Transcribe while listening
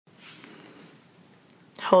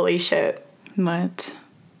Holy shit. What?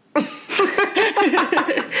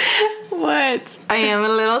 What? I am a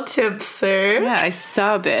little tipster. Yeah, I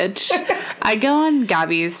saw, bitch. I go on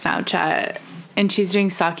Gabby's Snapchat, and she's doing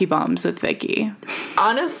sake bombs with Vicky.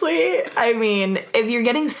 Honestly, I mean, if you're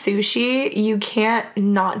getting sushi, you can't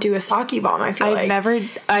not do a sake bomb, I feel like.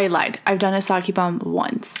 I lied. I've done a sake bomb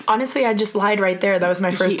once. Honestly, I just lied right there. That was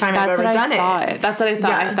my first time I've ever done it. That's what I thought.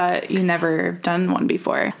 Yeah. I thought you never done one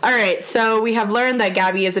before. All right, so we have learned that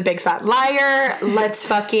Gabby is a big fat liar. Let's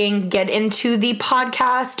fucking get into the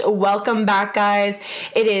podcast. Welcome back, guys.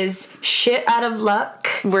 It is Shit Out of Luck.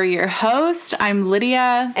 We're your host. I'm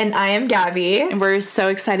Lydia. And I am Gabby. And we're so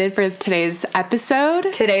excited for today's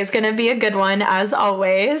episode. Today's gonna be a good one, as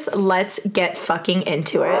always. Let's get fucking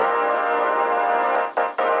into it.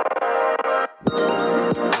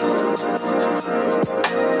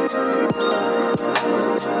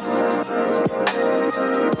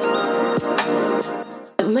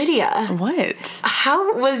 Lydia. What?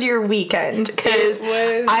 How was your weekend? Because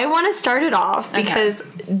I want to start it off because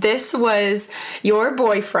this was your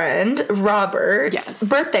boyfriend, Robert's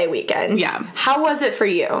birthday weekend. Yeah. How was it for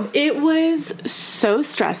you? It was so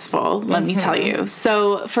stressful, let me tell you.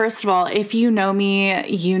 So, first of all, if you know me,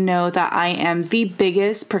 you know that I am the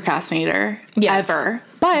biggest procrastinator ever.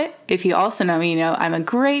 But if you also know me, you know I'm a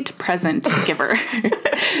great present giver.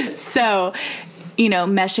 So, you know,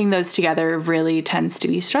 meshing those together really tends to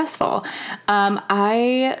be stressful.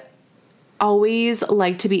 I always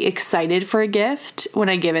like to be excited for a gift when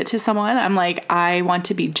I give it to someone. I'm like, I want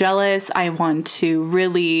to be jealous. I want to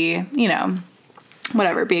really, you know,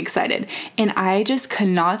 whatever, be excited. And I just could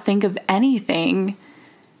not think of anything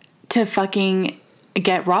to fucking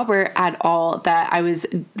get Robert at all that I was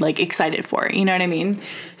like excited for, you know what I mean?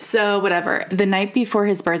 So whatever, the night before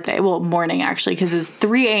his birthday, well, morning actually, because it was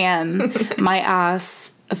 3 a.m. my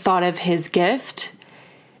ass thought of his gift,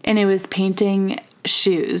 and it was painting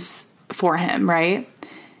shoes for him, right?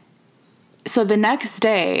 So the next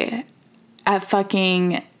day at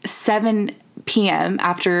fucking 7 p.m.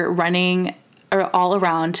 after running all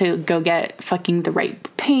around to go get fucking the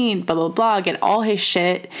right paint, blah blah blah, get all his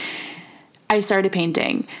shit, I started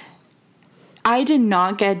painting. I did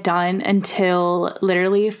not get done until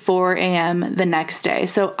literally 4 a.m. the next day.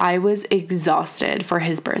 So I was exhausted for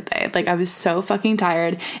his birthday. Like, I was so fucking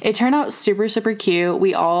tired. It turned out super, super cute.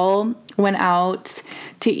 We all went out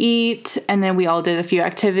to eat, and then we all did a few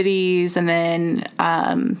activities, and then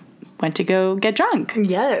went to go get drunk.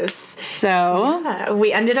 Yes. So yeah,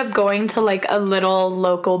 we ended up going to like a little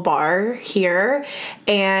local bar here,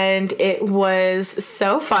 and it was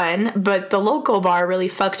so fun, but the local bar really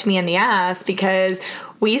fucked me in the ass because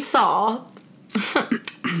we saw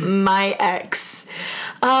my ex.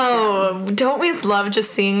 Oh, don't we love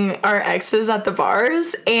just seeing our exes at the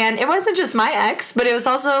bars? And it wasn't just my ex, but it was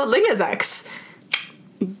also Lydia's ex.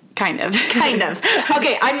 Kind of.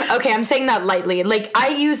 Okay, I'm saying that lightly. Like, I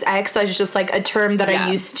use ex as just like a term that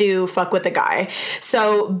I used to fuck with a guy.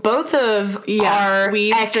 So both of our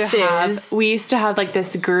exes, we used to have like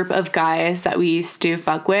this group of guys that we used to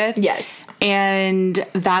fuck with. Yes. And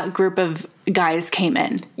that group of guys came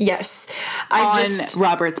in. Yes. On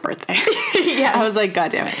Robert's birthday. Yes. I was like,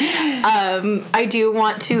 God damn it. I do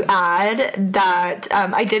want to add that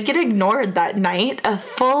I did get ignored that night. A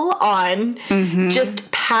full on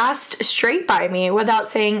just passed straight by me without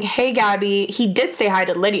saying, hey, Gabby. He did say hi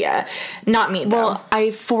to Lydia. Not me, though. Well,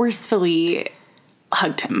 I forcefully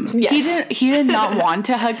hugged him. Yes. He did not want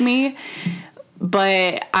to hug me,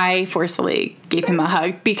 but I forcefully gave him a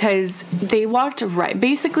hug because they walked right.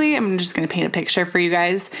 Basically, I'm just going to paint a picture for you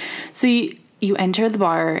guys. So you enter the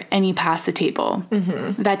bar and you pass a table.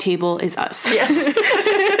 Mm-hmm. That table is us. Yes.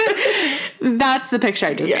 That's the picture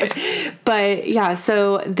I just gave. But yeah,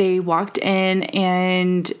 so they walked in,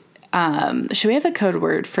 and should we have a code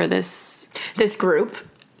word for this? This group?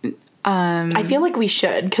 I feel like we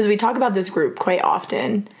should, because we talk about this group quite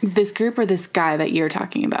often. This group or this guy that you're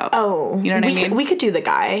talking about? Oh. You know what I mean? We could do the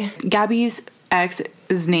guy. Gabby's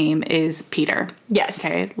ex's name is Peter. Yes.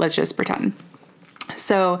 Okay, let's just pretend.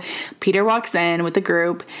 So Peter walks in with the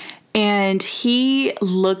group, and he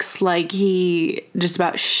looks like he just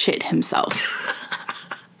about shit himself.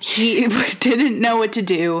 He didn't know what to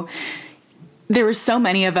do. There were so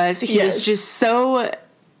many of us. He was just so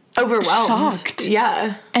overwhelmed. Shocked.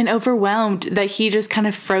 Yeah. And overwhelmed that he just kind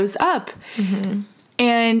of froze up. Mm-hmm.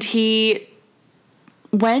 And he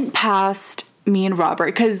went past me and Robert,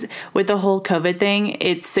 because with the whole COVID thing,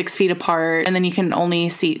 it's 6 feet apart, and then you can only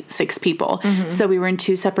seat 6 people. Mm-hmm. So we were in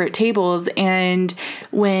 2 separate tables, and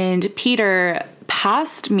when Peter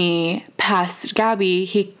passed Gabby,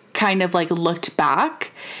 he kind of like looked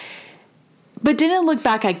back, but didn't look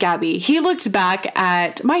back at Gabby. He looked back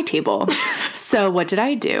at my table. So what did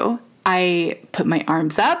I do? I put my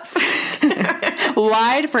arms up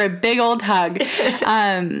wide for a big old hug.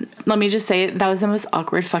 Let me just say, that was the most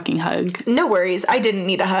awkward fucking hug. No worries. I didn't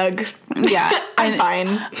need a hug. Yeah. I'm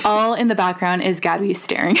fine. All in the background is Gabby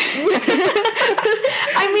staring.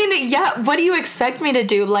 I mean, yeah, what do you expect me to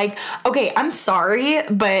do? Like, okay, I'm sorry,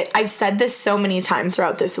 but I've said this so many times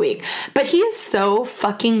throughout this week, but he is so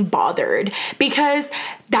fucking bothered because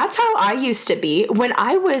that's how I used to be. When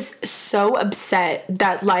I was so upset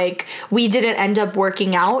that, like, we didn't end up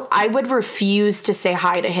working out, I would refuse to say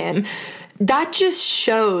hi to him. That just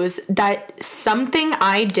shows that something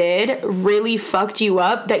I did really fucked you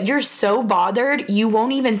up, that you're so bothered you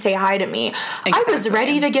won't even say hi to me. Exactly. I was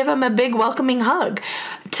ready to give him a big welcoming hug.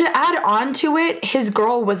 To add on to it, his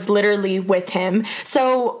girl was literally with him.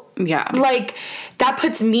 So, yeah, like, that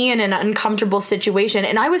puts me in an uncomfortable situation,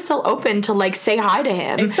 and I was still open to, like, say hi to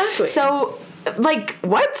him. Exactly. So, like,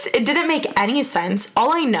 what? It didn't make any sense.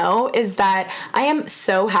 All I know is that I am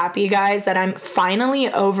so happy, guys, that I'm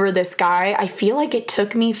finally over this guy. I feel like it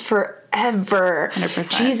took me forever.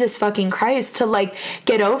 100%. Jesus fucking Christ, to, like,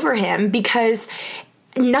 get over him, because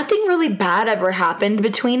nothing really bad ever happened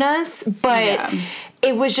between us, but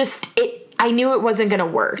it was just, I knew it wasn't gonna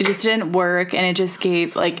work. It just didn't work, and it just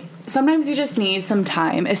gave, like, sometimes you just need some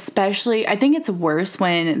time, especially, I think it's worse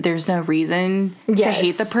when there's no reason to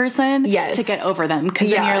hate the person to get over them, because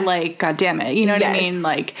then you're like, God damn it, you know what I mean?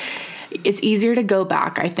 Like, it's easier to go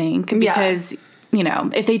back, I think, because, you know,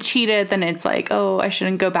 if they cheated, then it's like, oh, I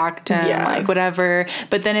shouldn't go back to him, like, whatever.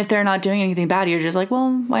 But then if they're not doing anything bad, you're just like,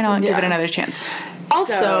 well, why not give it another chance?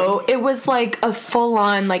 Also, it was like a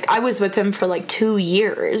full-on, like, I was with him for like 2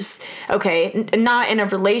 years, okay? Not in a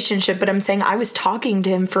relationship, but I'm saying I was talking to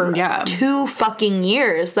him for 2 fucking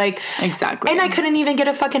years. Like, exactly. And I couldn't even get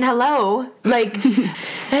a fucking hello. Like,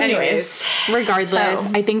 anyways. Regardless,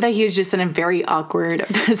 I think that he was just in a very awkward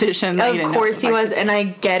position. Of course he was, and I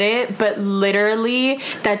get it, but literally,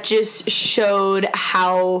 that just showed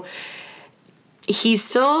how he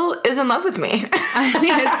still is in love with me. I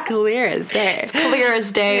mean, it's clear as day. It's clear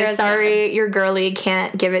as day. Sorry, your girlie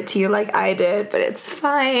can't give it to you like I did, but it's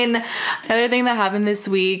fine. Another thing that happened this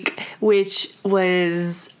week, which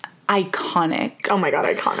was iconic. Oh my God,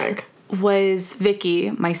 iconic. Was Vicky,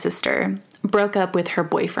 my sister, broke up with her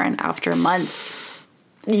boyfriend after months.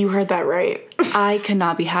 You heard that right. I could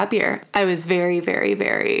not be happier. I was very, very,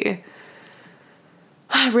 very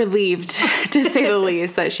relieved, to say the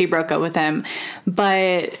least, that she broke up with him.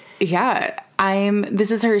 But yeah,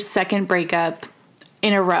 this is her second breakup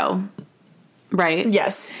in a row, right?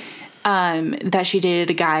 Yes. That she dated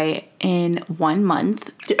a guy in 1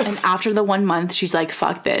 month. Yes. And after the 1 month, she's like,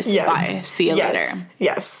 fuck this. Yes. Bye. See you later.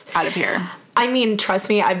 Yes. Out of here. I mean, trust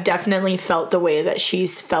me, I've definitely felt the way that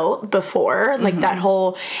she's felt before. Like, that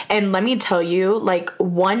whole, and let me tell you, like,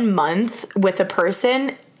 1 month with a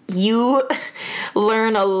person, you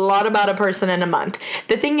learn a lot about a person in a month.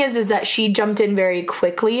 The thing is that she jumped in very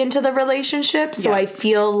quickly into the relationship. So I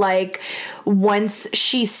feel like once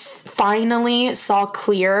she finally saw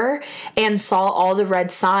clear and saw all the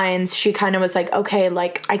red signs, she kind of was like, okay,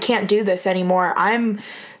 like, I can't do this anymore. I'm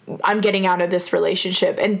getting out of this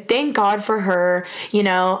relationship. And thank God for her. You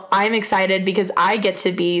know, I'm excited because I get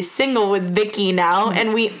to be single with Vicky now.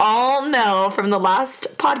 And we all know from the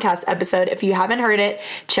last podcast episode, if you haven't heard it,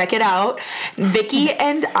 check it out. Vicky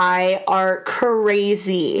and I are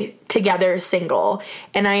crazy together single.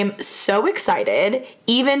 And I am so excited.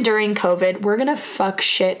 Even during COVID, we're gonna fuck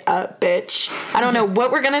shit up, bitch. I don't know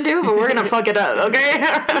what we're gonna do, but we're gonna fuck it up, okay?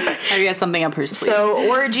 Maybe got something up her sleeve. So,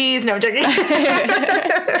 orgies, no joking.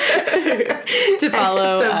 to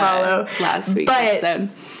follow last week's episode.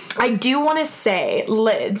 I do want to say,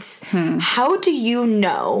 Lids, how do you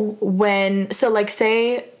know when, so like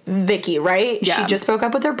say Vicky, right? Yeah. She just broke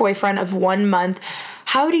up with her boyfriend of 1 month.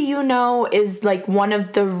 How do you know is like one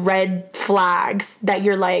of the red flags that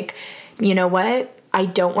you're like, you know what? I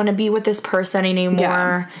don't want to be with this person anymore.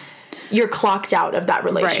 Yeah. You're clocked out of that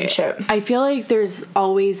relationship. Right. I feel like there's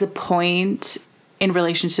always a point in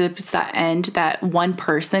relationships that end that one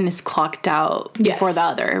person is clocked out before the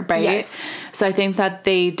other, right? Yes. So I think that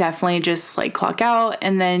they definitely just like clock out,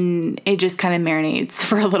 and then it just kind of marinates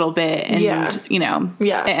for a little bit, and you know,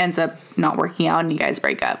 it ends up not working out and you guys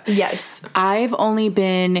break up. Yes. I've only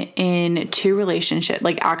been in 2 relationships,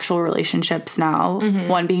 like actual relationships now,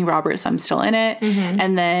 one being Robert, so I'm still in it.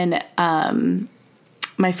 And then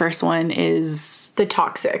my first one is the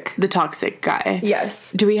toxic guy.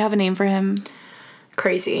 Yes. Do we have a name for him?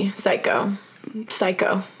 Crazy. Psycho. Mr.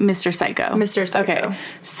 Psycho. Mr. Psycho. Okay.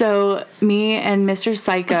 So me and Mr.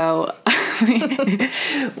 Psycho,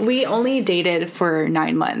 we only dated for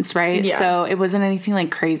 9 months, right? Yeah. So it wasn't anything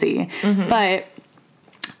like crazy. But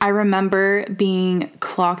I remember being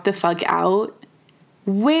clocked the fuck out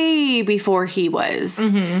way before he was.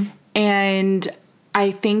 And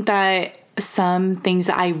I think that some things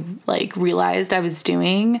that I like realized I was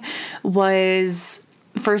doing was,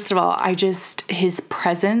 first of all, his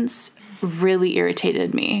presence really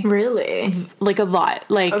irritated me. Really? Like a lot.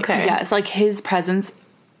 Like, okay. Yes, like his presence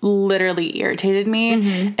literally irritated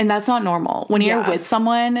me. And that's not normal. When you're with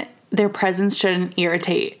someone, their presence shouldn't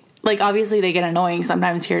irritate. Like, obviously they get annoying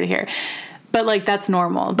sometimes here to here, but like that's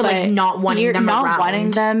normal. But like not wanting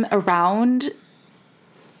them around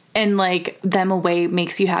and like them away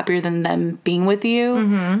makes you happier than them being with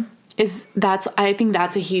you. I think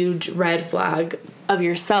that's a huge red flag of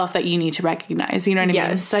yourself that you need to recognize. You know what I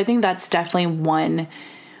mean? So I think that's definitely one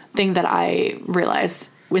thing that I realized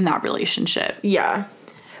in that relationship. Yeah.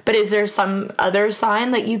 But is there some other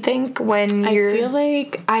sign that you think when you're... I feel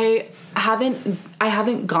like I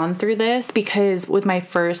haven't gone through this because with my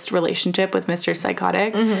first relationship with Mr.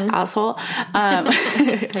 Psychotic asshole,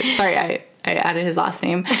 sorry, I added his last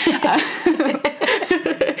name.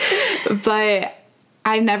 But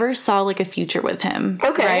I never saw like a future with him.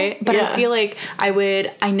 Okay. Right? But I feel like I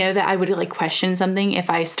know that I would like question something if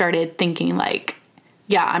I started thinking like,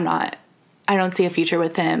 I don't see a future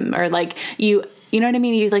with him, or like you know what I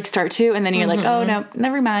mean? You like start to, and then you're like, oh no,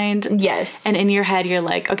 never mind. Yes. And in your head, you're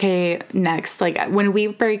like, okay, next, like when we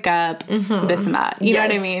break up, this and that. You know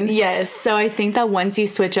what I mean? Yes. So I think that once you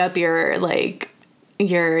switch up your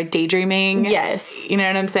daydreaming. Yes. You know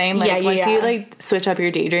what I'm saying? Like once you like switch up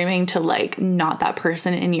your daydreaming to like not that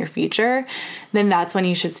person in your future, then that's when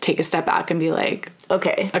you should take a step back and be like,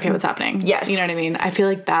 okay, what's happening? Yes. You know what I mean? I feel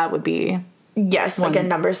like that would be... Yes, like a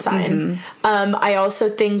number sign. I also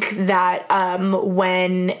think that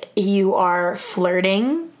when you are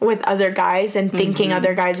flirting with other guys and thinking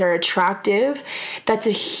other guys are attractive, that's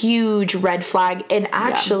a huge red flag. And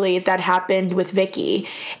actually, that happened with Vicky.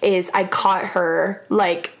 Is I caught her,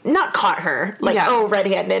 like, not caught her, like,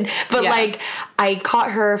 red-handed, but like I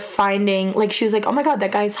caught her finding, like, she was like, oh my God,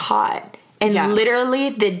 that guy's hot. And literally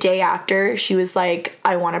the day after, she was like,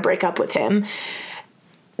 I want to break up with him.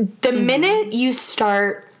 The minute you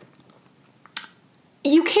start,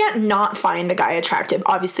 you can't not find a guy attractive,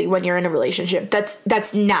 obviously, when you're in a relationship.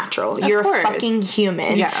 That's natural. You're a fucking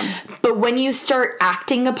human. Yeah. But when you start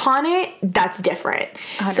acting upon it, that's different.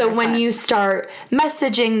 100%. So when you start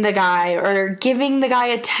messaging the guy or giving the guy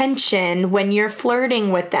attention when you're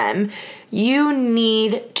flirting with them, you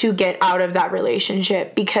need to get out of that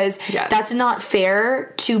relationship because that's not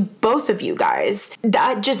fair to both of you guys.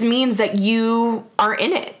 That just means that you are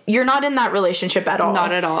in it. You're not in that relationship at all.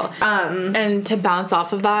 Not at all. And to bounce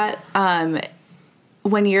off of that,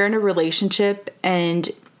 when you're in a relationship and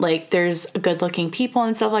like there's good looking people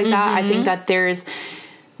and stuff like that, I think that there's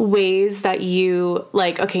ways that you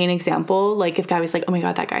like, okay, an example, like if guy was like, oh my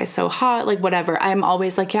God, that guy is so hot, like whatever, I'm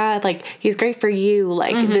always like, yeah, like he's great for you,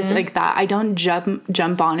 like this, like that. I don't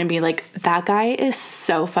jump on and be like, that guy is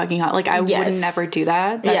so fucking hot. Like I would never do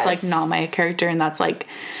that. That's like not my character. And that's like,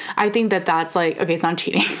 I think that that's like, okay, it's not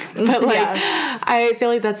cheating, but like I feel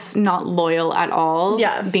like that's not loyal at all.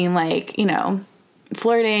 Yeah. Being like, you know,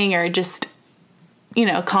 flirting or just, you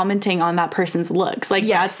know, commenting on that person's looks. Like,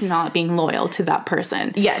 that's not being loyal to that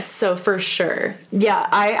person. Yes. So, for sure. Yeah,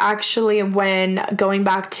 I actually, when going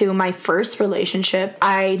back to my first relationship,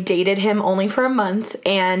 I dated him only for a month.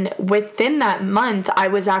 And within that month, I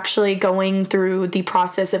was actually going through the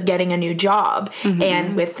process of getting a new job.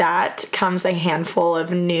 And with that comes a handful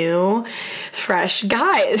of new, fresh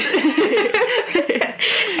guys.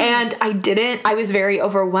 And I was very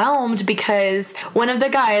overwhelmed because one of the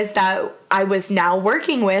guys that I was now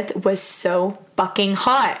working with was so fucking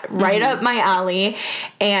hot, right up my alley.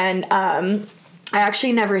 And I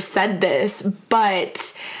actually never said this,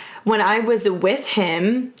 but when I was with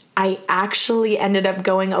him, I actually ended up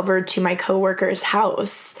going over to my coworker's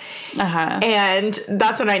house. And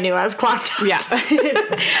that's when I knew I was clocked out. Yeah.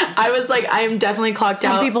 I was like, I am definitely clocked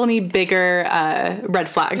out. Some people need bigger red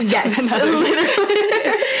flags. Yes.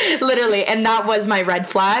 Literally. And that was my red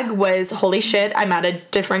flag was, holy shit, I'm at a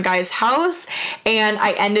different guy's house. And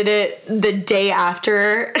I ended it the day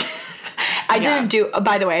after.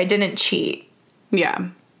 By the way, I didn't cheat. Yeah.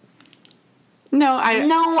 No,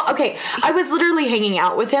 okay. I was literally hanging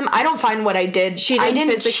out with him. I don't find what I did. I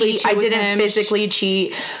didn't cheat. I didn't physically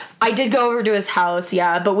cheat. I did go over to his house,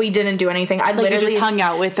 but we didn't do anything. I literally just hung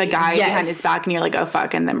out with a guy behind his back and you're like, oh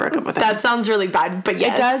fuck, and then broke up with him. That sounds really bad, but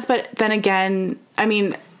yes. It does, but then again, I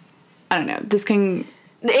mean, I don't know. This can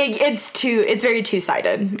It's very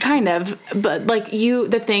two-sided. Kind of. But, like,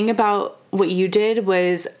 the thing about what you did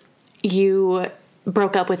was you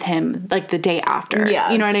broke up with him, like, the day after.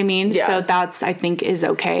 Yeah. You know what I mean? Yeah. So that's, I think, is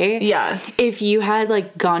okay. Yeah. If you had,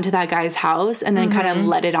 like, gone to that guy's house and then kind of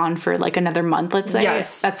let it on for, like, another month, let's say,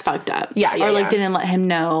 that's fucked up. Yeah, or, like, didn't let him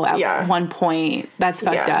know at one point, that's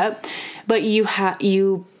fucked up. But you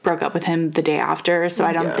broke up with him the day after, so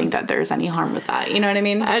I don't think that there's any harm with that. You know what I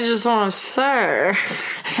mean? I just want to say,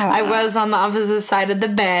 I was on the opposite side of the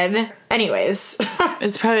bed. Anyways.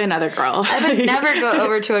 It's probably another girl. I would never go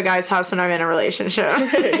over to a guy's house when I'm in a relationship.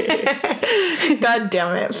 God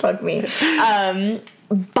damn it. Fuck me.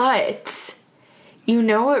 But you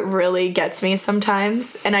know what really gets me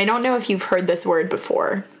sometimes? And I don't know if you've heard this word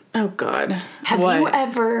before. Oh, God. Have you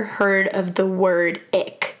ever heard of the word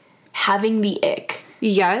ick? Having the ick.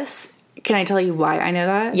 Yes. Can I tell you why I know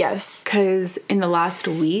that? Yes. Because in the last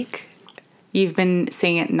week, you've been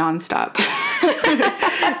saying it nonstop.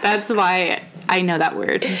 That's why I know that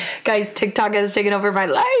word. Guys, TikTok has taken over my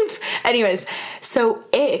life. Anyways, so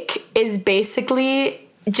ick is basically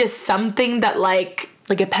just something that like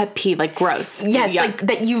a pet peeve, like gross. Yes, like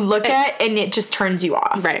that you look at and it just turns you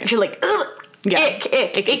off. Right. You're like, ugh. Yeah. Ick.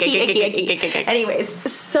 Anyways,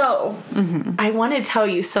 so I want to tell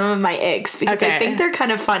you some of my icks because I think they're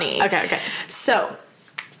kind of funny. Okay. So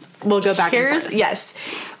we'll go back and forth. Yes.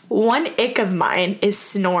 One ick of mine is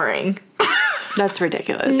snoring. That's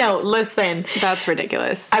ridiculous. No, listen. That's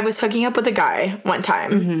ridiculous. I was hooking up with a guy one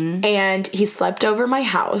time and he slept over my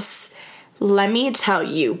house. Let me tell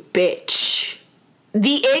you, bitch.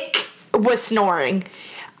 The ick was snoring.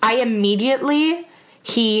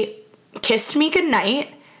 He kissed me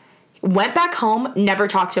goodnight, went back home, never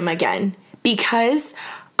talked to him again because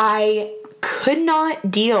I could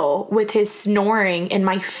not deal with his snoring in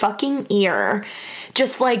my fucking ear,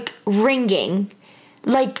 just like ringing.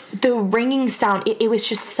 Like the ringing sound, it was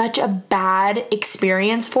just such a bad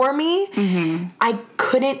experience for me. I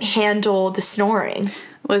couldn't handle the snoring.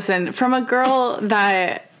 Listen, from a girl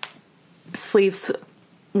that sleeps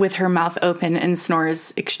with her mouth open and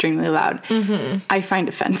snores extremely loud, I find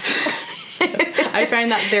offense. I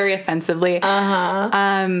find that very offensively.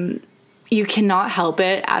 You cannot help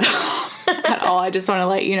it at all. I just want to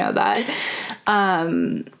let you know that.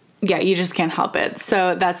 Yeah, you just can't help it.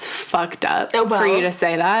 So that's fucked up for you to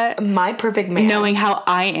say that. My perfect man. Knowing how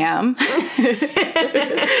I am.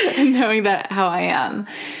 Knowing that how I am.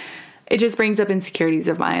 It just brings up insecurities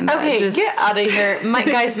of mine. Okay, get out of here.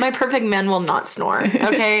 My perfect man will not snore,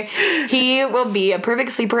 okay? He will be a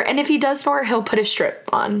perfect sleeper, and if he does snore, he'll put a strip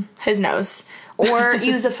on his nose. Or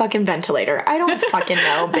use a fucking ventilator. I don't fucking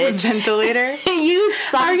know, bitch. A ventilator? Use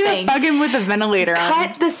something. Are you gonna fuck him with a ventilator on?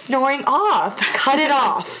 Cut the snoring off. Cut it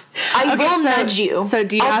off. I will nudge you. So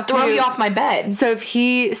do you I'll have to throw you off my bed. So if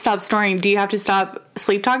he stops snoring, do you have to stop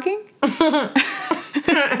sleep talking?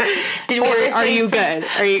 Did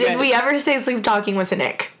we ever say sleep talking was an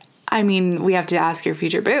ick? I mean, we have to ask your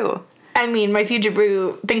future boo. I mean, my future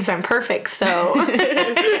boo thinks I'm perfect, so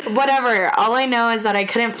whatever. All I know is that I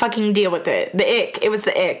couldn't fucking deal with it. The ick. It was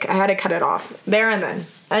the ick. I had to cut it off there and then.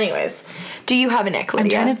 Anyways, do you have an ick,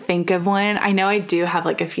 Lydia? I'm trying to think of one. I know I do have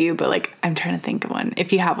like a few, but like I'm trying to think of one.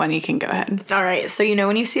 If you have one, you can go ahead. All right. So you know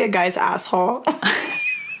when you see a guy's asshole.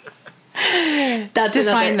 That's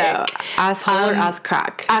define though. Asshole or ass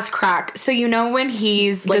crack? Ass crack. So you know when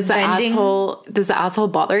he's like bending. Does the asshole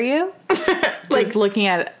bother you? Does looking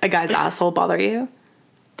at a guy's asshole bother you?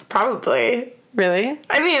 Probably. Really?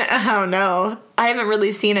 I mean, I don't know. I haven't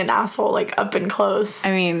really seen an asshole like up and close.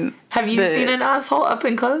 I mean, have you seen an asshole up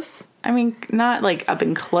and close? I mean, not like up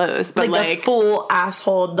and close, but like the full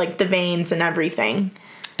asshole, like the veins and everything.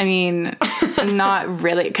 I mean, not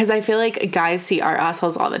really, because I feel like guys see our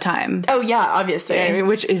assholes all the time. Oh yeah, obviously. I mean,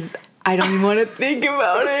 which is, I don't even want to think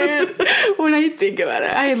about it. When I think about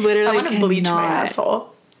it, I literally want to bleach my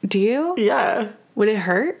asshole. Do you? Yeah. Would it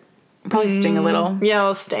hurt? Probably sting a little. Yeah,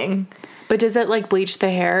 it'll sting. But does it like bleach the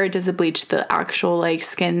hair, or does it bleach the actual like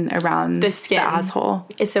skin around the skin, the asshole?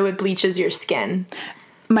 So it bleaches your skin.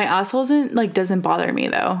 My asshole doesn't bother me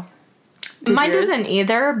though. Mine doesn't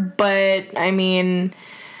either, but I mean,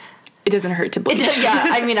 it doesn't hurt to bleach. Yeah,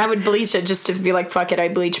 I mean, I would bleach it just to be like, fuck it, I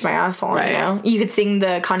bleached my asshole. Right. You know, you could sing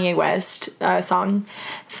the Kanye West song,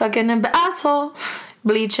 "Fucking an asshole,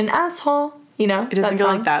 bleach an asshole." You know, it doesn't go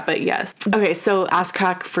like that, but yes. Okay, so ass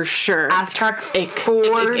crack for sure. Ass crack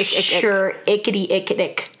for sure. Ickity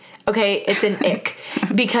ick. Okay, it's an ick.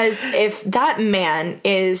 Because if that man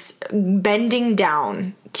is bending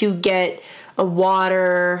down to get a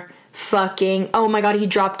water, fucking, oh my god, he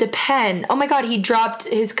dropped a pen. Oh my god, he dropped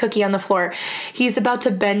his cookie on the floor. He's about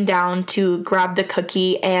to bend down to grab the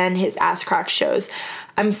cookie and his ass crack shows.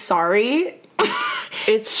 I'm sorry.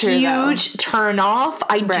 It's true. Huge turn off.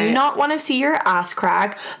 I Right. do not want to see your ass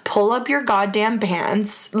crack. Pull up your goddamn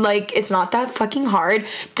pants. Like, it's not that fucking hard.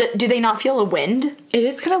 Do they not feel a wind? It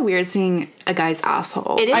is kind of weird seeing a guy's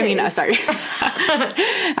asshole. It I mean, is. sorry.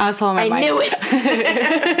 Asshole in my mind. Knew it.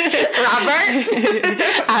 Robert?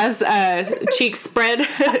 As cheeks spread.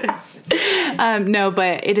 No,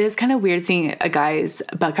 but it is kind of weird seeing a guy's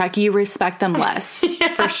butt crack. You respect them less,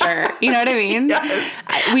 for sure. You know what I mean? Yes.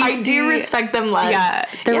 I do respect them less. Yeah,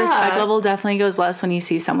 the respect level definitely goes less when you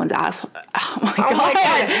see someone's asshole. Oh my god. Oh my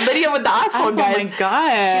god. Lydia with the asshole, guys. Oh my god.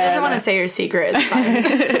 She doesn't want to say her secret. It's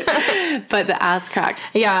fine. But the ass crack.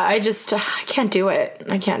 Yeah, I can't do it.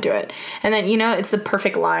 I can't do it. And then, it's the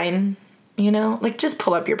perfect line. Like, just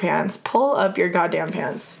pull up your pants. Pull up your goddamn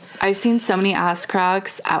pants. I've seen so many ass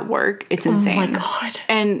cracks at work. It's insane. Oh my god.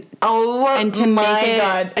 And to my make it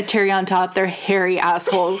god. a cherry on top, they're hairy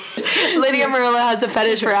assholes. Lydia Murillo has a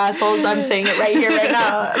fetish for assholes. I'm saying it right here, right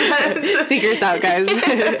now. Secrets out, guys.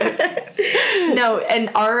 No, and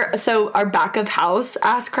our back of house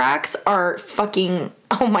ass cracks are fucking,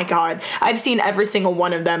 oh my god. I've seen every single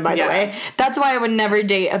one of them, by the way. That's why I would never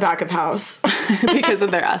date a back of house. Because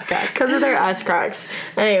of their ass crack. Because of their ass cracks.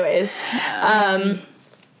 Anyways,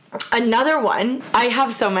 another one. I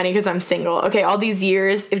have so many because I'm single. Okay, all these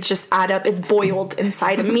years, it just add up. It's boiled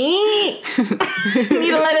inside of me. I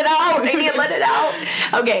need to let it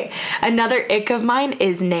out. Okay, another ick of mine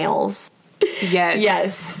is nails.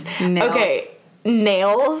 Yes. Nails. Okay,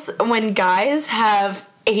 nails. When guys have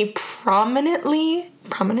a prominently,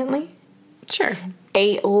 Sure.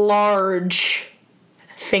 a large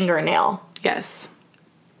fingernail. Yes.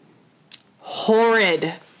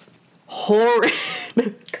 Horrid.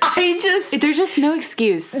 There's just no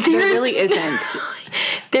excuse. There really isn't.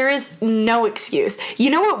 There is no excuse. You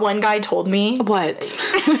know what one guy told me? What?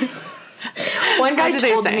 One guy did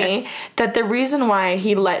they told say me that the reason why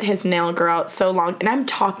he let his nail grow out so long, and I'm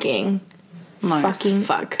talking fucking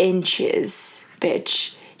inches,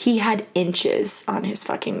 bitch. He had inches on his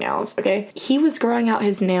fucking nails, okay? He was growing out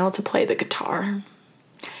his nail to play the guitar.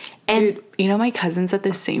 And Dude, my cousin said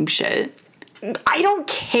the same shit. I don't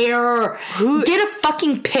care. Get a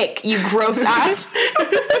fucking pick, you gross ass.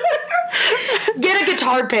 Get a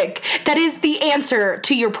guitar pick. That is the answer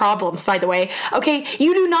to your problems, by the way. Okay?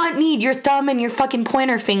 You do not need your thumb and your fucking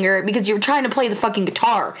pointer finger because you're trying to play the fucking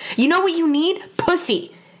guitar. You know what you need?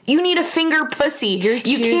 Pussy. You need a finger pussy. You're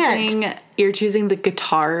choosing the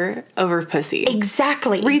guitar over pussy.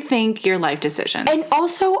 Exactly. Rethink your life decisions. And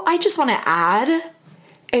also, I just want to add,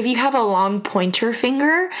 if you have a long pointer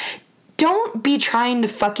finger, don't be trying to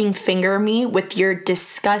fucking finger me with your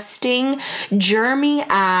disgusting, germy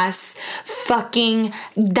ass fucking,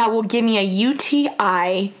 that will give me a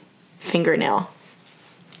UTI fingernail.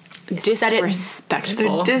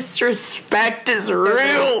 Disrespectful. The disrespect is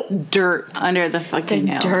real. Dirt under the fucking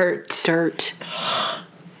nail. Dirt.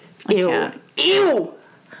 Ew. Ew.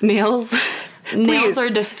 Nails. Nails are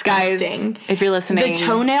disgusting. Guys, if you're listening, the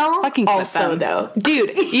toenail fucking clip also them. though.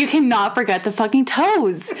 Dude, you cannot forget the fucking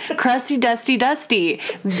toes. Crusty, dusty.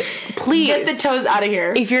 Please. Get the toes out of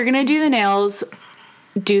here. If you're gonna do the nails,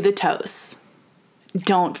 do the toes.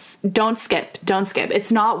 Don't skip.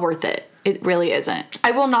 It's not worth it. It really isn't.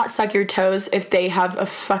 I will not suck your toes if they have a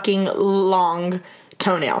fucking long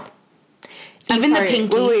toenail. Even the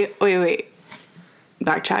pinky. Wait.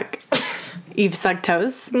 Backtrack. You've sucked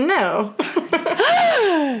toes? No.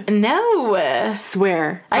 No.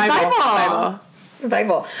 Swear.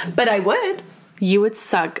 Bible. But I would. You would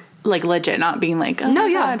suck, like, legit, not being like, oh, no,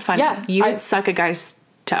 my God, fine. Yeah. You would suck a guy's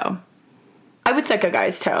toe. I would suck a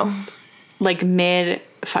guy's toe. Like,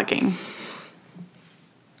 mid-fucking.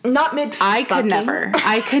 Not mid-fucking.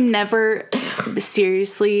 I could never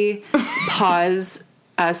seriously pause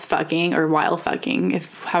us fucking or while fucking,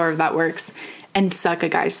 if however that works, and suck a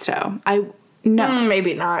guy's toe.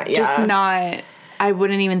 Maybe not, yeah. Just not, I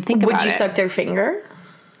wouldn't even think about it. Would you suck their finger?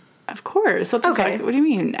 Of course. What the fuck? What do you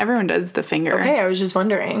mean? Everyone does the finger. Okay, I was just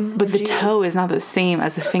wondering. But the toe is not the same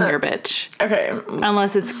as a finger, bitch. Okay.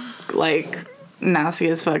 Unless it's, like, nasty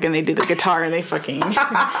as fuck and they do the guitar and they fucking...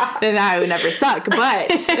 then I would never suck,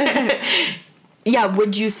 but... Yeah,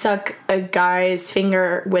 would you suck a guy's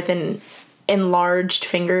finger with an enlarged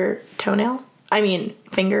finger toenail? I mean,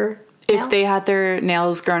 finger... If they had their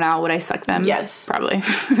nails grown out, would I suck them? Yes. Probably. Ew!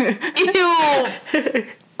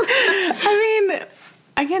 I mean,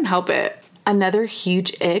 I can't help it. Another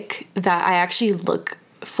huge ick that I actually look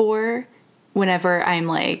for whenever I'm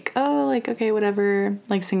like, oh, like, okay, whatever,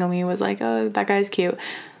 like single me was like, oh, that guy's cute.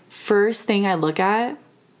 First thing I look at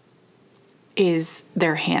is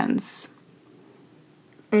their hands.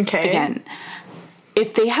 Okay. Again,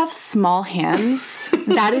 if they have small hands,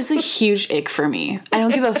 that is a huge ick for me. I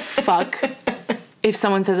don't give a fuck if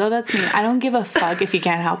someone says, oh, that's me. I don't give a fuck if you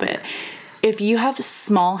can't help it. If you have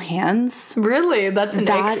small hands, really, that's an ick.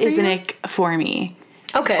 That is an ick for me.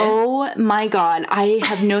 Okay. Oh my God. I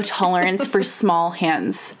have no tolerance for small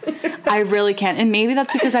hands. I really can't. And maybe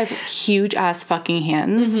that's because I have huge ass fucking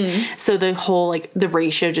hands. Mm-hmm. So the whole, like, the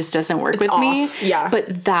ratio just doesn't work with me. Yeah.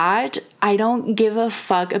 But that, I don't give a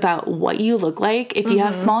fuck about what you look like. If you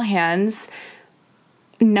have small hands,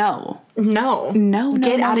 no.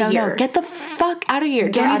 Get out of here. Get the fuck out of here.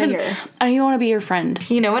 Get out of here. I don't even want to be your friend.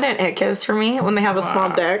 You know what an ick is for me? When they have a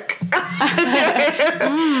small dick.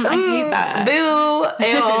 I hate that. Boo.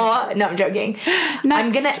 Ew. No, I'm joking. Next.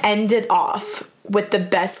 I'm going to end it off with the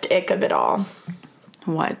best ick of it all.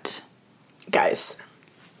 What? Guys,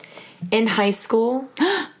 in high school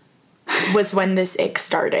was when this ick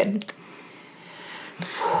started.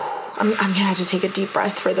 I'm going to have to take a deep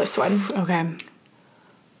breath for this one. Okay.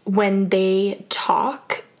 When they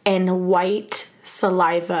talk and white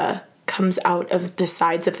saliva comes out of the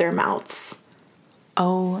sides of their mouths.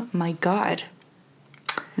 Oh my God.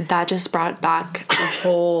 That just brought back a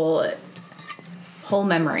whole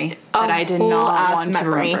memory that I did not want to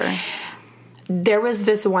remember. There was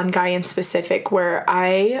this one guy in specific where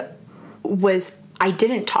I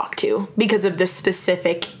didn't talk to because of this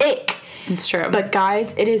specific ick. It's true. But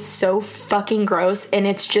guys, it is so fucking gross, and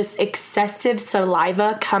it's just excessive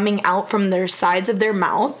saliva coming out from their sides of their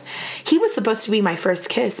mouth. He was supposed to be my first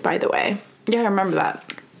kiss, by the way. Yeah, I remember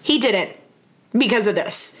that. He didn't because of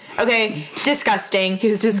this. Okay? Disgusting. He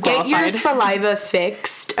was disqualified. Get your saliva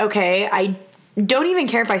fixed, okay? I don't even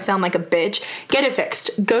care if I sound like a bitch. Get it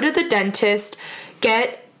fixed. Go to the dentist.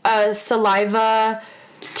 Get a saliva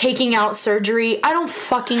taking out surgery. I don't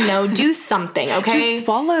fucking know. Do something, okay? Just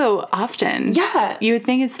swallow often. Yeah. You would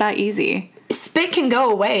think it's that easy. Spit can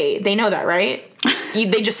go away. They know that, right?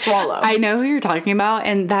 They just swallow. I know who you're talking about,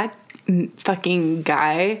 and that fucking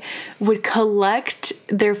guy would collect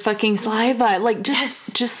their fucking saliva. Like,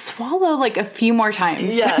 just swallow like a few more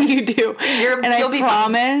times than you do. And I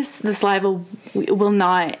promise the saliva will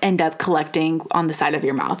not end up collecting on the side of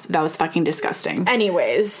your mouth. That was fucking disgusting.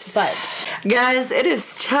 Anyways. But, guys, it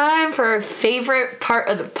is time for our favorite part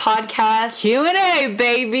of the podcast. Q&A,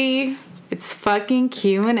 baby. It's fucking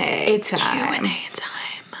Q&A. It's Q&A time.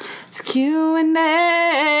 It's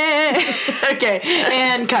Q&A. Okay,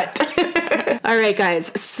 and cut. All right,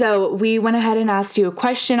 guys. So we went ahead and asked you a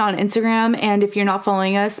question on Instagram, and if you're not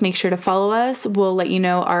following us, make sure to follow us. We'll let you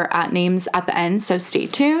know our @names at the end, so stay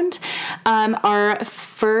tuned. Our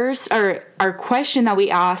question that we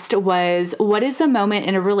asked was, what is the moment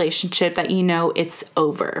in a relationship that you know it's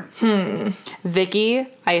over? Vicky,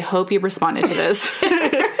 I hope you responded to this.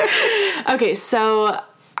 Okay, so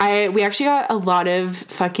we actually got a lot of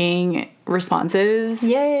fucking responses.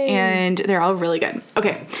 Yay! And they're all really good.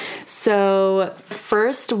 Okay, so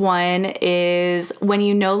first one is when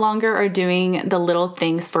you no longer are doing the little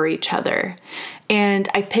things for each other. And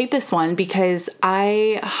I picked this one because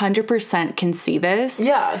I 100% can see this.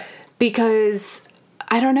 Yeah. Because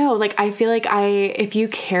I don't know, like, I feel like if you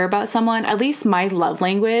care about someone, at least my love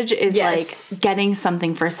language is like getting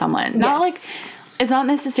something for someone. Not like, it's not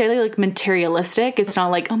necessarily like materialistic. It's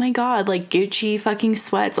not like, oh my God, like Gucci fucking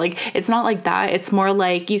sweats. Like, it's not like that. It's more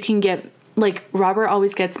like you can get, like, Robert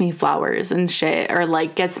always gets me flowers and shit, or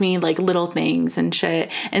like gets me like little things and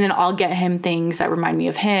shit. And then I'll get him things that remind me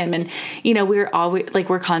of him. And, you know, we're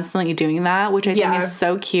constantly doing that, which I think is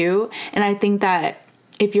so cute. And I think that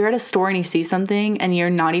if you're at a store and you see something and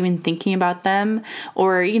you're not even thinking about them,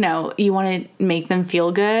 or, you know, you want to make them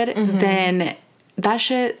feel good, then that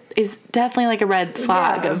shit is definitely like a red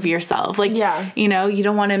flag of yourself. Like, you know, you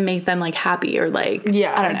don't want to make them like happy or like,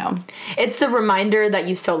 I don't know. It's the reminder that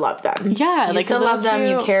you still love them. Yeah. You like still love them.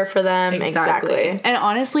 You care for them. Exactly. And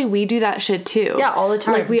honestly, we do that shit too. Yeah. All the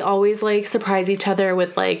time. Like, we always like surprise each other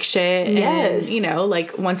with like shit. And, you know,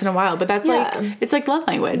 like once in a while, but that's like, it's like love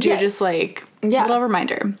language. You're just like, little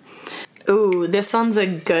reminder. Ooh, this one's a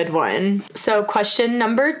good one. So question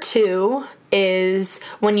number 2 is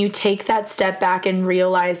when you take that step back and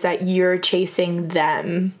realize that you're chasing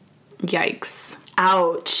them. Yikes.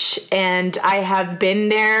 Ouch. And I have been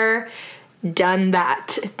there, done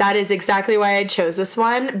that. That is exactly why I chose this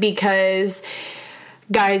one, because,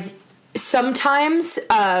 guys, sometimes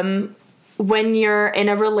when you're in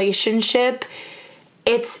a relationship,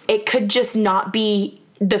 it could just not be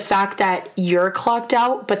the fact that you're clocked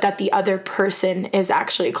out, but that the other person is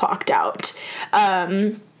actually clocked out.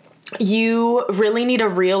 You really need to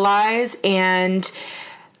realize and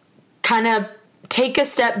kind of take a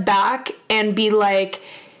step back and be like,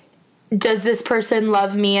 does this person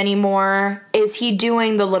love me anymore? Is he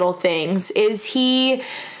doing the little things? Is he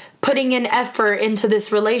putting an effort into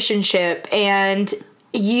this relationship? And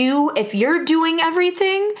if you're doing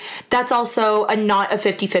everything, that's also not a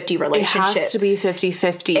 50-50 relationship. It has to be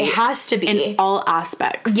 50-50. It has to be. In all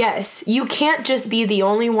aspects. Yes. You can't just be the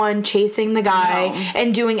only one chasing the guy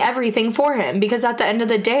and doing everything for him, because at the end of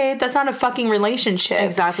the day, that's not a fucking relationship.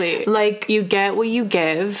 Exactly. Like, you get what you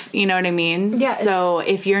give, you know what I mean? Yes. So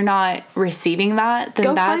if you're not receiving that,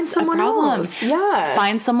 then that's a problem. Else. Yeah.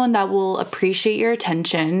 Find someone that will appreciate your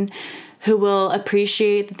attention, who will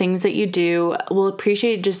appreciate the things that you do, will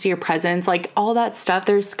appreciate just your presence, like all that stuff.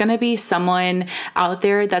 There's going to be someone out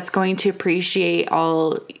there that's going to appreciate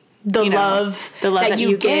all the love that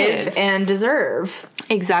you give and deserve.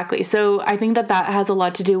 Exactly. So I think that has a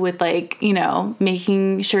lot to do with, like, you know,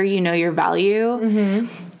 making sure you know your value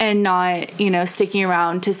and not, you know, sticking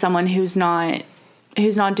around to someone who's not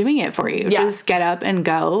doing it for you. Yeah. Just get up and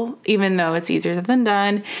go, even though it's easier said than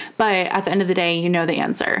done. But at the end of the day, you know the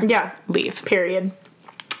answer. Yeah. Leave. Period.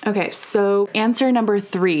 Okay, so answer number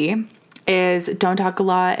 3 is don't talk a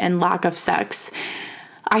lot and lack of sex.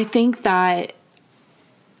 I think that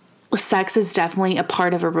sex is definitely a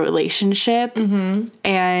part of a relationship,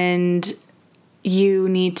 and you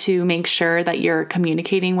need to make sure that you're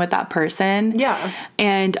communicating with that person. Yeah.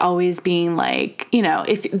 And always being like, you know,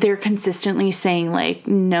 if they're consistently saying like,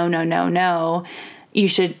 no, you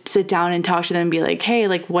should sit down and talk to them and be like, hey,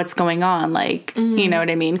 like, what's going on? Like, you know what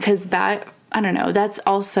I mean? Because that, I don't know, that's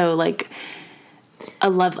also like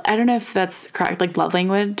a love, I don't know if that's correct, like love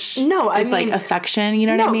language. No, I mean, like affection, you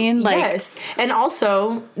know what I mean? Like, yes. And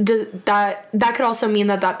also that could also mean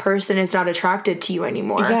that person is not attracted to you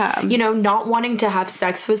anymore. Yeah. You know, not wanting to have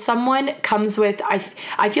sex with someone comes with,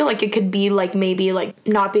 I feel like it could be like maybe like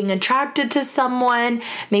not being attracted to someone,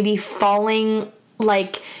 maybe falling,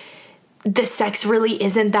 like the sex really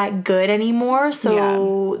isn't that good anymore.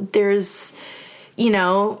 So there's, you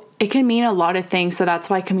know, it can mean a lot of things. So that's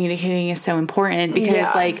why communicating is so important,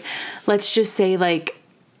 because like, let's just say like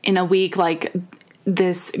in a week, like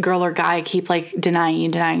this girl or guy keep like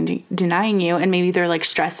denying you. And maybe they're like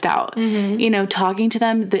stressed out, you know, talking to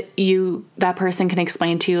them, that person can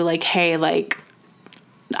explain to you like, hey, like,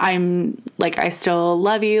 I'm like, I still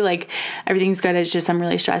love you. Like everything's good. It's just, I'm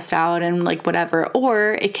really stressed out and like whatever.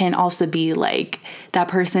 Or it can also be like that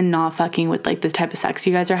person not fucking with like the type of sex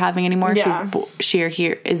you guys are having anymore. Yeah. She or he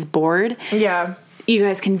is bored. Yeah. You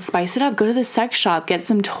guys can spice it up. Go to the sex shop, get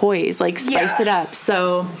some toys, like spice it up.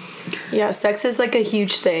 So yeah, sex is like a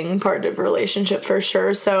huge thing, part of a relationship for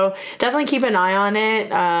sure. So definitely keep an eye on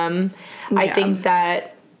it. I think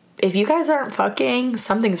that if you guys aren't fucking,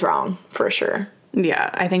 something's wrong for sure. Yeah,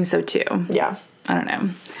 I think so too. Yeah. I don't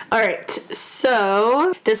know. All right.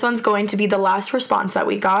 So this one's going to be the last response that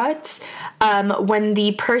we got. When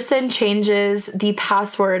the person changes the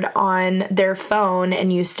password on their phone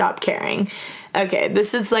and you stop caring. Okay,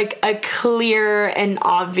 this is like a clear and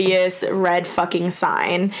obvious red fucking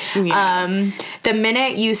sign. Yeah. The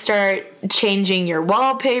minute you start changing your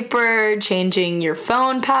wallpaper, changing your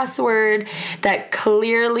phone password, that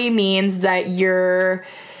clearly means that you're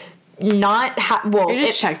not you're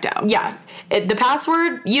just checked out. Yeah. The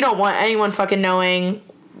password, you don't want anyone fucking knowing.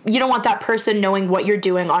 You don't want that person knowing what you're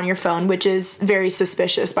doing on your phone, which is very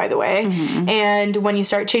suspicious, by the way. And when you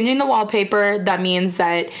start changing the wallpaper, that means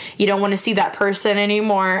that you don't want to see that person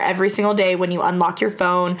anymore every single day when you unlock your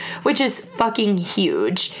phone, which is fucking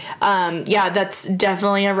huge. Yeah, that's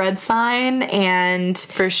definitely a red sign, and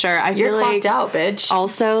for sure, you're clocked out, bitch.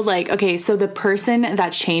 Also, like, okay, so the person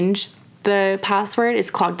that changed the password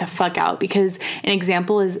is clogged the fuck out, because an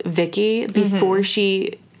example is Vicky. Before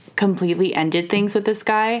she completely ended things with this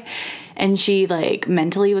guy and she like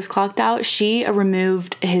mentally was clocked out, she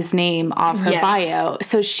removed his name off her bio.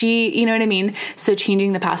 So she, you know what I mean? So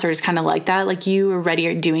changing the password is kind of like that. Like you already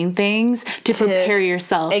are doing things to prepare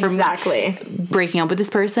yourself for breaking up with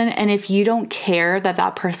this person. And if you don't care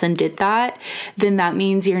that person did that, then that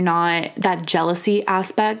means you're not, that jealousy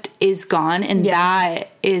aspect is gone. And that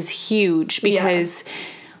is huge, because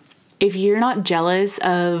if you're not jealous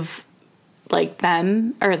of like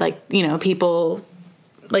them, or like, you know, people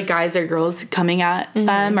like guys or girls coming at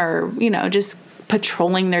them, or, you know, just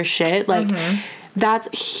patrolling their shit, like That's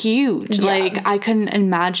huge. Yeah. Like, I couldn't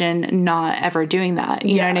imagine not ever doing that.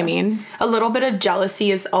 You know what I mean? A little bit of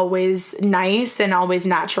jealousy is always nice and always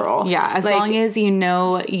natural. Yeah, as long as you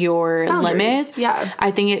know your limits. Yeah.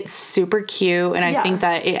 I think it's super cute, and I think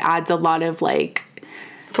that it adds a lot of, like,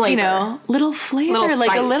 flavor. You know, little flavor,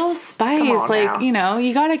 like a little spice. Like, now. you know,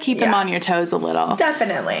 you got to keep them on your toes a little.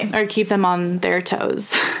 Definitely. Or keep them on their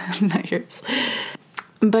toes, not yours.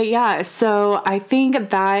 But yeah, so I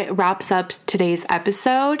think that wraps up today's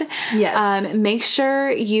episode. Yes. Make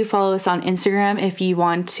sure you follow us on Instagram if you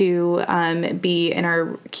want to be in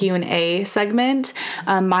our Q&A segment.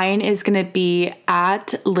 Mine is going to be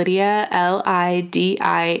at Lydia,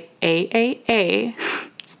 Lidiaaa.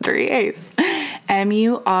 It's 3 A's.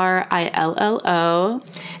 Murrillo.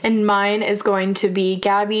 And mine is going to be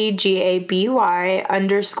Gabby, Gaby _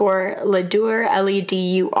 Ledur,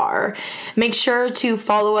 Ledur. Make sure to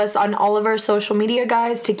follow us on all of our social media,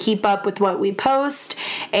 guys, to keep up with what we post.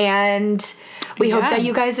 And we hope that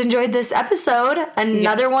you guys enjoyed this episode.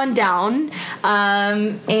 Another one down.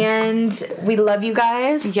 And we love you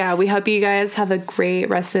guys. Yeah, we hope you guys have a great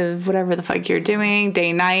rest of whatever the fuck you're doing,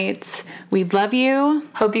 day, night. We love you.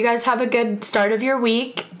 Hope you guys have a good start of your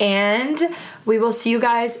week. And we will see you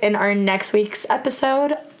guys in our next week's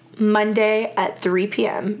episode, Monday at 3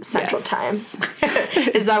 p.m. Central Time.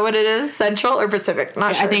 Is that what it is? Central or Pacific?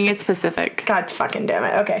 Not sure. I think it's Pacific. God fucking damn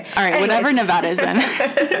it. Okay. All right, whatever Nevada's in.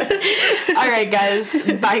 All right, guys.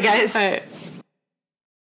 Bye, guys. All right.